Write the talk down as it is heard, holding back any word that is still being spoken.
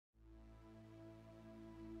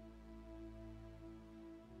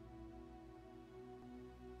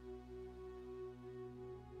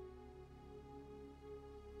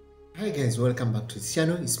Hi guys, welcome back to this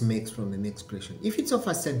channel. It's Mex from the Mex Creation. If it's your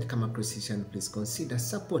first time to come across this channel, please consider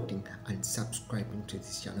supporting and subscribing to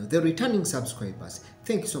this channel. The returning subscribers,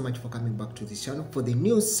 thank you so much for coming back to this channel. For the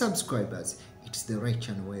new subscribers, it's the right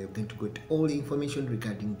channel where you're going to get all the information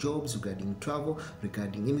regarding jobs, regarding travel,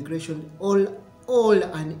 regarding immigration, all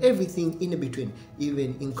and everything in between,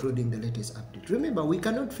 even including the latest update. Remember, we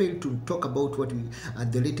cannot fail to talk about what we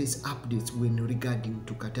the latest updates when regarding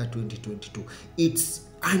to Qatar 2022. It's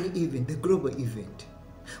uneven, the global event.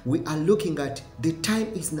 We are looking at the time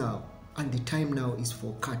is now, and the time now is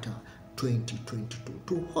for Qatar 2022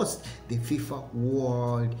 to host the FIFA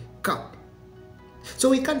World Cup. So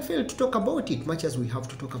we can't fail to talk about it, much as we have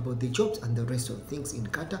to talk about the jobs and the rest of things in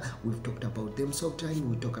Qatar. We've talked about them sometime.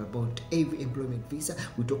 We talk about every employment visa.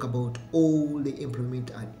 We talk about all the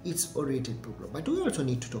employment and its oriented program. But we also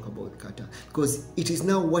need to talk about Qatar because it is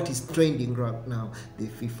now what is trending right now, the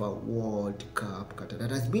FIFA World Cup Qatar,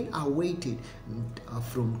 that has been awaited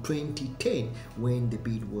from 2010 when the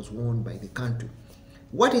bid was won by the country.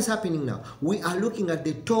 What is happening now? We are looking at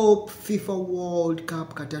the top FIFA World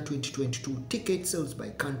Cup Qatar 2022 ticket sales by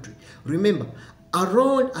country. Remember,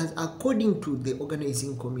 according to the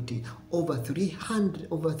organizing committee, over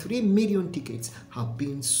 3 million tickets have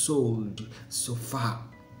been sold so far.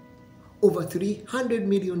 Over 300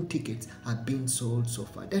 million tickets have been sold so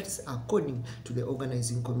far. That's according to the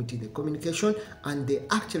organizing committee, the communication, and they're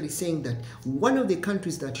actually saying that one of the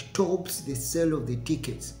countries that tops the sale of the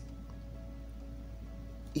tickets,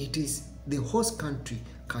 it is the host country,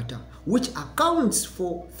 Qatar, which accounts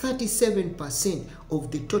for 37% of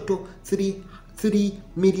the total 3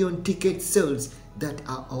 million ticket sales that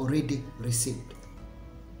are already received.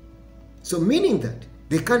 So meaning that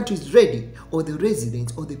the country is ready, or the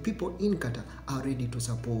residents or the people in Qatar are ready to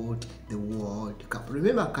support the World Cup.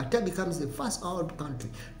 Remember, Qatar becomes the first Arab country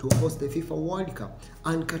to host the FIFA World Cup,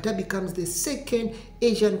 and Qatar becomes the second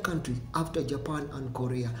Asian country after Japan and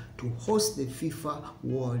Korea to host the FIFA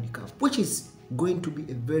World Cup, which is going to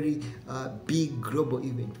be a very big global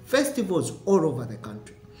event. Festivals all over the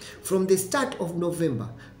country. From the start of November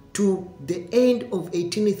to the end of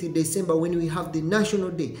 18th December, when we have the National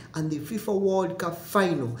Day and the FIFA World Cup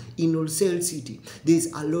final in Ulsan City, there's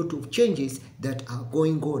a lot of changes that are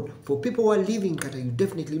going on. For people who are living in Qatar, you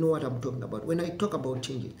definitely know what I'm talking about when I talk about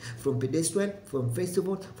changes. From pedestrian, from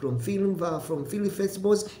festivals, from film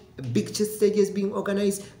festivals, big stages being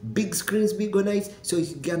organized, big screens being organized, so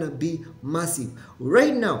it's gonna be massive.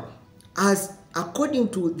 Right now, according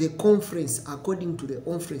to the conference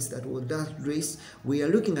that was that race, we are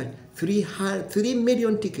looking at 3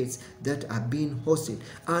 million tickets that are being hosted,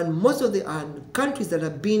 and most of the countries that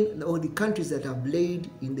have been, or the countries that have laid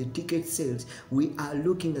in the ticket sales, we are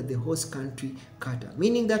looking at the host country, Qatar,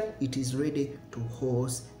 meaning that it is ready to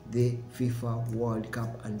host the FIFA World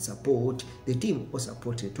Cup and support the team or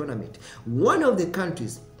support the tournament. One of the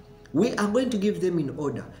countries, we are going to give them in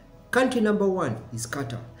order. Country number 1 is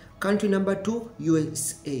Qatar. Country number 2,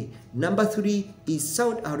 USA. Number 3 is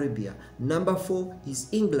Saudi Arabia. Number 4 is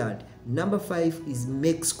England. Number 5 is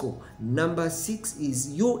Mexico. Number 6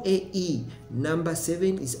 is UAE. Number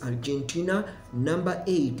 7 is Argentina. Number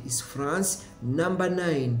 8 is France. Number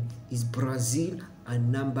 9 is Brazil.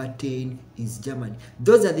 And number 10 is Germany.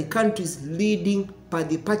 Those are the countries leading by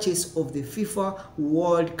the purchase of the FIFA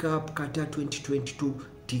World Cup Qatar 2022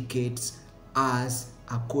 tickets, as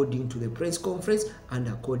according to the press conference and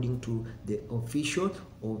according to the official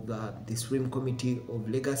of the Supreme Committee of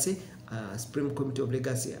Legacy,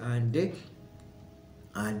 and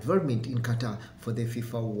involvement in Qatar for the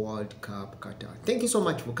FIFA World Cup Qatar. Thank you so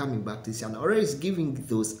much for coming back to this channel. Always giving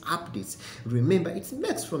those updates. Remember, it's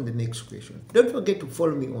Mex from the Mex Creation. Don't forget to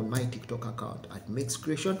follow me on my TikTok account at Mex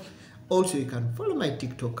Creation. Also, you can follow my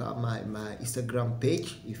TikTok, my Instagram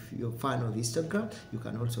page. If you're a fan of Instagram, you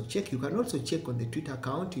can also check. You can also check on the Twitter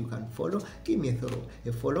account. You can follow. Give me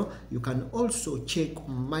a follow. You can also check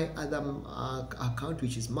my other account,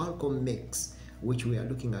 which is Malcolm Mex, which we are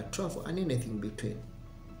looking at travel and anything between.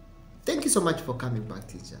 Thank you so much for coming back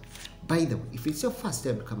to this channel. By the way, if it's your first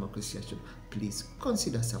time to come across this channel, please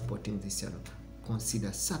consider supporting this channel.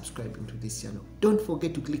 Consider subscribing to this channel. Don't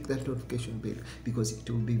forget to click that notification bell, because it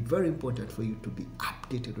will be very important for you to be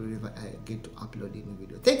updated whenever I get to upload any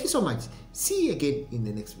video. Thank you so much. See you again in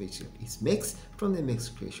the next video. It's Mex from the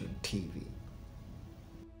Mexcreation TV.